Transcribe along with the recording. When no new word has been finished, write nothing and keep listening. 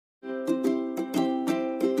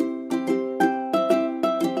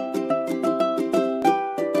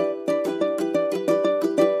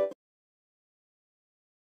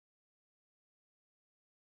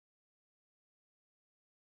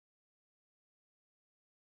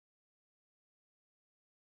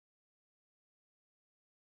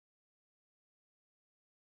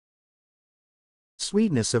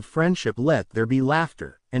sweetness of friendship let there be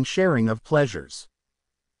laughter, and sharing of pleasures.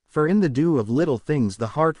 For in the dew of little things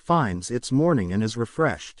the heart finds its morning and is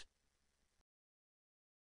refreshed.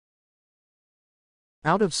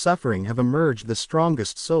 Out of suffering have emerged the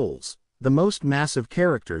strongest souls, the most massive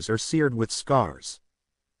characters are seared with scars.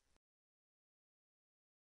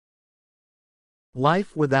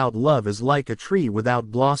 Life without love is like a tree without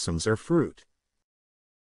blossoms or fruit.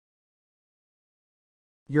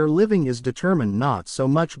 Your living is determined not so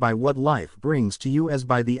much by what life brings to you as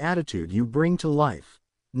by the attitude you bring to life,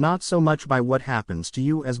 not so much by what happens to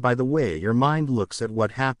you as by the way your mind looks at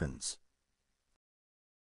what happens.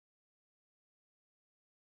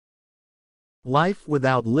 Life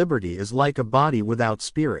without liberty is like a body without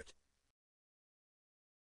spirit.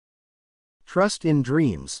 Trust in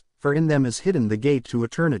dreams, for in them is hidden the gate to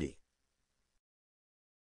eternity.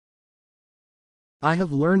 I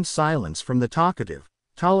have learned silence from the talkative,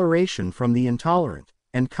 toleration from the intolerant,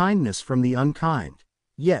 and kindness from the unkind.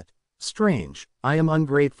 Yet, strange, I am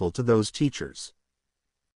ungrateful to those teachers.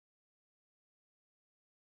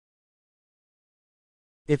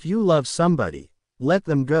 If you love somebody, let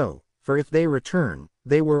them go, for if they return,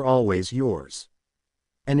 they were always yours.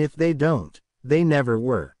 And if they don't, they never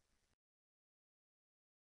were.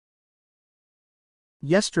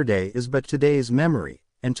 Yesterday is but today's memory,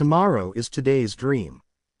 and tomorrow is today's dream.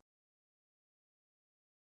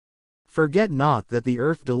 Forget not that the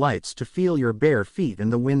earth delights to feel your bare feet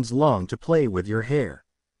and the winds long to play with your hair.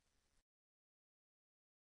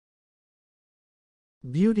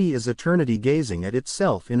 Beauty is eternity gazing at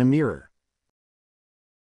itself in a mirror.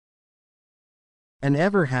 And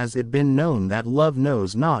ever has it been known that love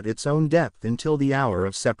knows not its own depth until the hour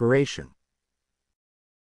of separation.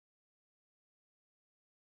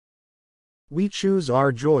 We choose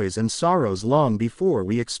our joys and sorrows long before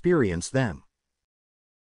we experience them.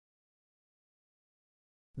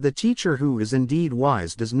 The teacher who is indeed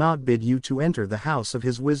wise does not bid you to enter the house of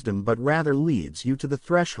his wisdom but rather leads you to the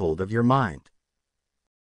threshold of your mind.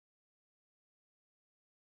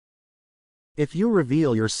 If you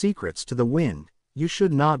reveal your secrets to the wind, you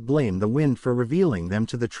should not blame the wind for revealing them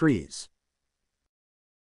to the trees.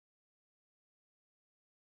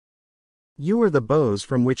 You are the bows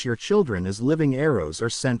from which your children as living arrows are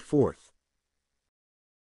sent forth.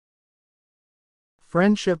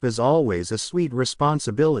 Friendship is always a sweet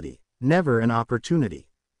responsibility, never an opportunity.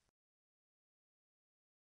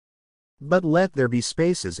 But let there be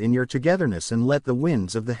spaces in your togetherness and let the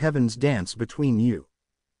winds of the heavens dance between you.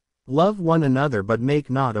 Love one another but make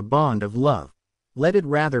not a bond of love, let it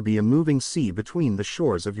rather be a moving sea between the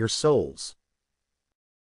shores of your souls.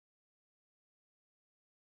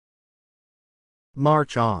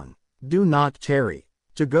 March on. Do not tarry.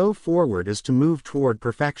 To go forward is to move toward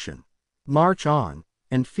perfection. March on,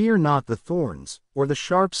 and fear not the thorns, or the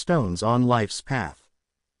sharp stones on life's path.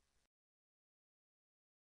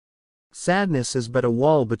 Sadness is but a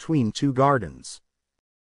wall between two gardens.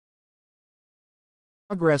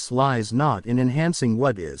 Progress lies not in enhancing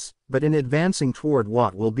what is, but in advancing toward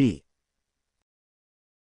what will be.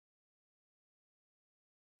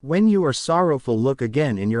 When you are sorrowful, look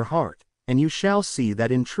again in your heart, and you shall see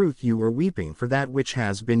that in truth you are weeping for that which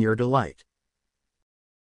has been your delight.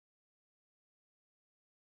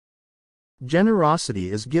 Generosity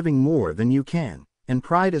is giving more than you can, and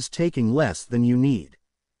pride is taking less than you need.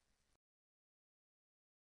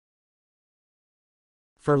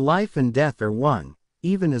 For life and death are one,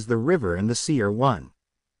 even as the river and the sea are one.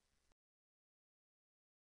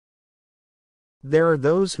 There are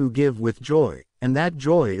those who give with joy, and that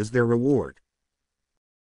joy is their reward.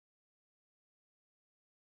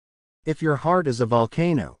 If your heart is a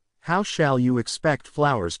volcano, how shall you expect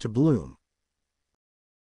flowers to bloom?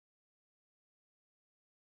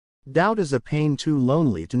 Doubt is a pain too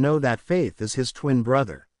lonely to know that faith is his twin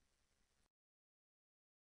brother.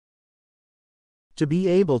 To be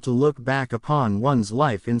able to look back upon one's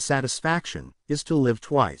life in satisfaction is to live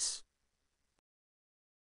twice.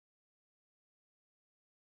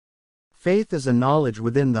 Faith is a knowledge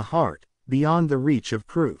within the heart, beyond the reach of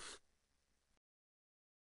proof.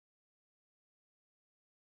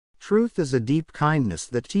 Truth is a deep kindness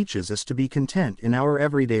that teaches us to be content in our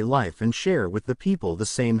everyday life and share with the people the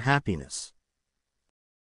same happiness.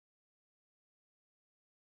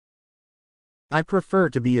 I prefer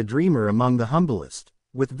to be a dreamer among the humblest,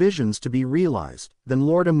 with visions to be realized, than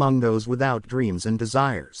lord among those without dreams and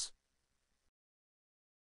desires.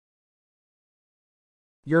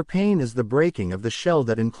 Your pain is the breaking of the shell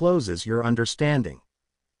that encloses your understanding.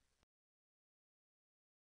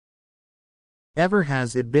 Ever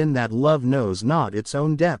has it been that love knows not its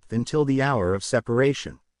own depth until the hour of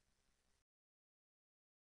separation.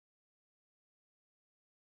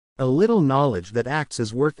 A little knowledge that acts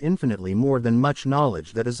is worth infinitely more than much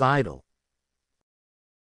knowledge that is idle.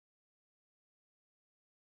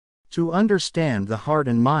 To understand the heart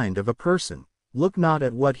and mind of a person, look not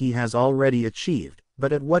at what he has already achieved,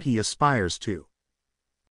 but at what he aspires to.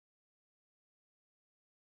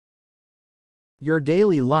 Your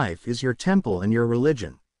daily life is your temple and your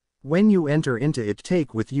religion. When you enter into it,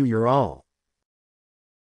 take with you your all.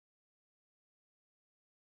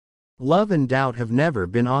 Love and doubt have never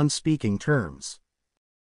been on speaking terms.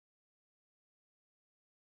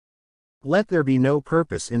 Let there be no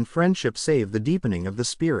purpose in friendship save the deepening of the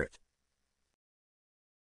spirit.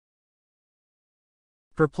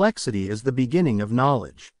 Perplexity is the beginning of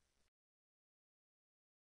knowledge.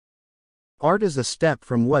 Art is a step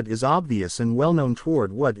from what is obvious and well-known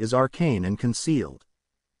toward what is arcane and concealed.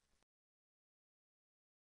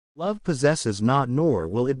 Love possesses not, nor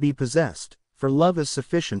will it be possessed, for love is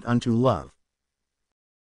sufficient unto love.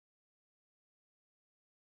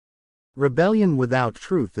 Rebellion without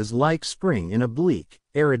truth is like spring in a bleak,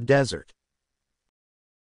 arid desert.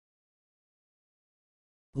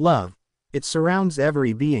 Love, it surrounds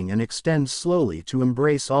every being and extends slowly to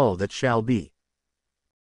embrace all that shall be.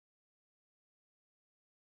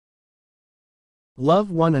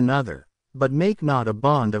 Love one another, but make not a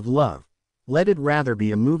bond of love. Let it rather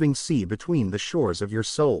be a moving sea between the shores of your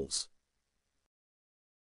souls.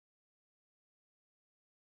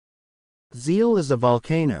 Zeal is a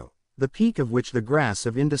volcano, the peak of which the grass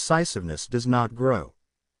of indecisiveness does not grow.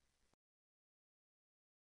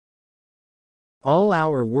 All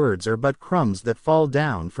our words are but crumbs that fall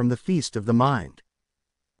down from the feast of the mind.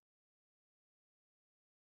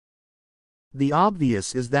 The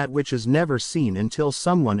obvious is that which is never seen until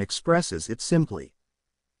someone expresses it simply.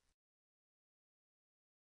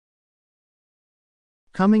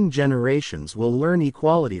 Coming generations will learn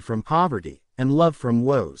equality from poverty, and love from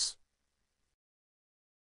woes.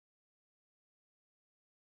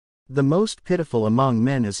 The most pitiful among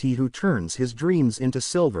men is he who turns his dreams into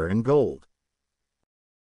silver and gold.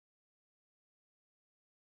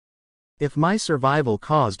 If my survival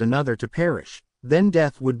caused another to perish, then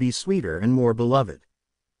death would be sweeter and more beloved.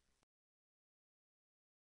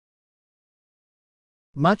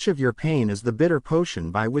 Much of your pain is the bitter potion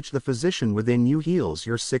by which the physician within you heals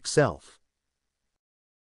your sick self.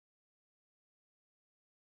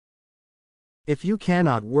 If you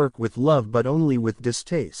cannot work with love but only with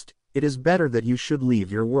distaste, it is better that you should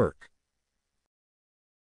leave your work.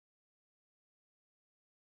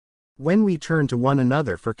 When we turn to one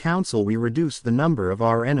another for counsel, we reduce the number of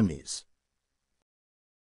our enemies.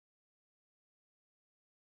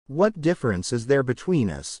 What difference is there between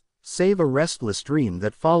us, save a restless dream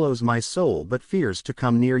that follows my soul but fears to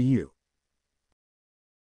come near you?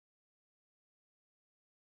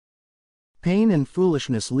 Pain and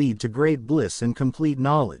foolishness lead to great bliss and complete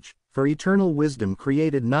knowledge, for eternal wisdom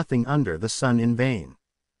created nothing under the sun in vain.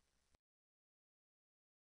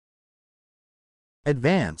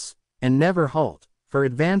 Advance, and never halt, for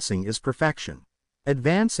advancing is perfection.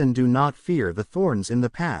 Advance and do not fear the thorns in the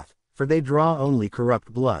path, for they draw only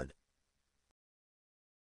corrupt blood.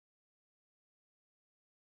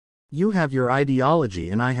 You have your ideology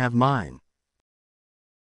and I have mine.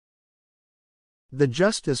 The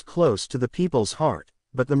just is close to the people's heart,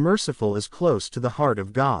 but the merciful is close to the heart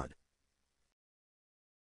of God.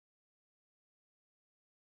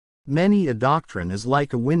 Many a doctrine is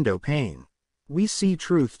like a window pane. We see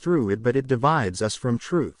truth through it, but it divides us from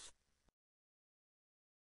truth.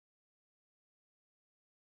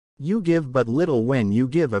 You give but little when you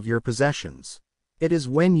give of your possessions. It is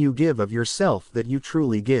when you give of yourself that you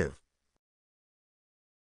truly give.